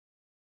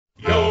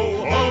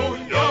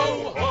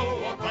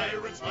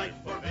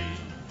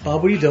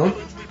Bob, what are you doing?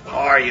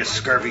 Oh, you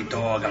scurvy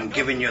dog, I'm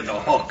giving you the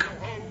hook.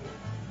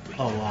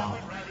 Oh, wow.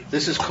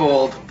 This is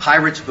called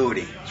Pirate's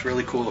Booty. It's a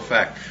really cool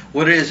effect.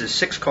 What it is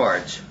 6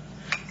 cards.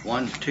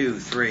 1, 2,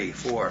 3,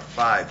 4,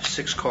 5,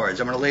 6 cards.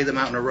 I'm going to lay them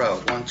out in a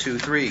row. 1, 2,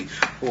 3,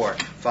 4,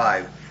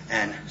 5,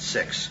 and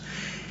 6.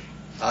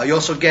 You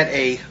also get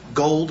a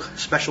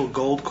special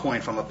gold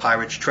coin from a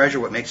pirate's treasure.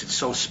 What makes it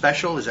so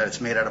special is that it's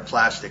made out of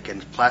plastic,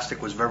 and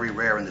plastic was very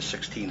rare in the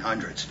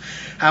 1600s.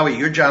 Howie,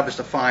 your job is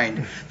to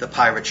find the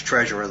pirate's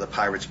treasure or the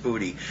pirate's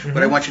booty. Mm-hmm.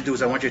 What I want you to do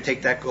is I want you to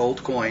take that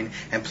gold coin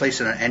and place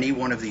it on any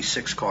one of these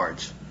 6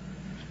 cards.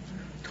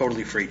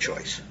 Totally free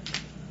choice.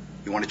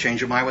 You want to change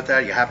your mind with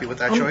that? Are you happy with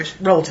that choice?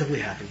 Relatively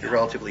happy. You're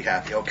relatively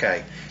happy.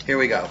 Okay. Here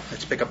we go.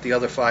 Let's pick up the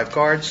other 5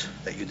 cards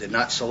that you did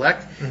not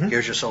select. Mm-hmm.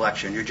 Here's your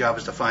selection. Your job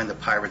is to find the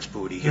pirate's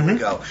booty. Here we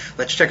go.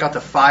 Let's check out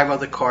the 5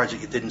 other cards that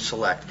you didn't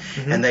select.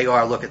 And they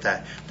are, look at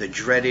that, the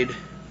dreaded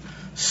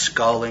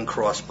skull and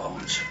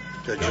crossbones.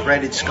 The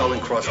dreaded skull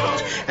and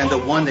crossbones. And the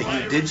one that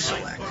you did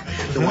select,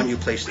 the one you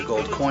placed the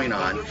gold coin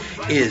on,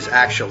 is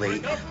actually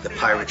the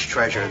pirate's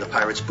treasure, the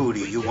pirate's booty.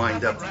 You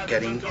wind up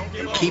getting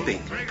and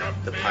keeping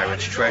the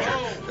pirate's treasure,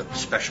 the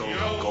special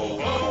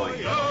gold coin.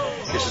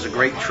 This is a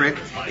great trick.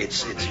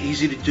 It's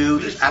easy to do.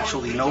 There's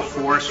absolutely no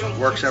force. It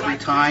works every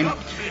time.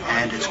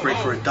 And it's great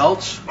for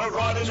adults.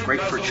 It's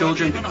great for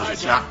children because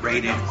it's not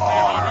rated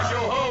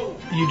R.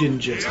 You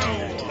didn't just do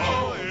that, did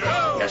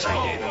you? Yes,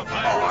 I did.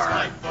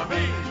 R.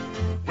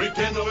 We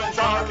kindle and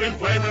char,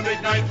 inflame and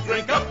ignite.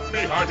 Drink up, me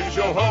hearties,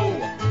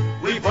 yo-ho.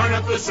 We burn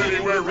up the city,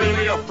 we're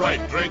really a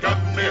fright. Drink up,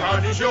 me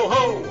hearties,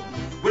 yo-ho.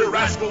 We're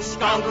rascals,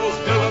 scoundrels,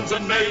 villains,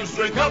 and knaves.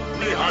 Drink up,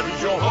 me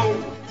hearties,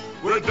 yo-ho.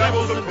 We're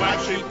devils and black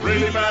sheep,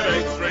 really bad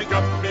eggs. Drink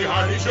up, me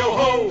hearties,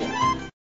 yo-ho.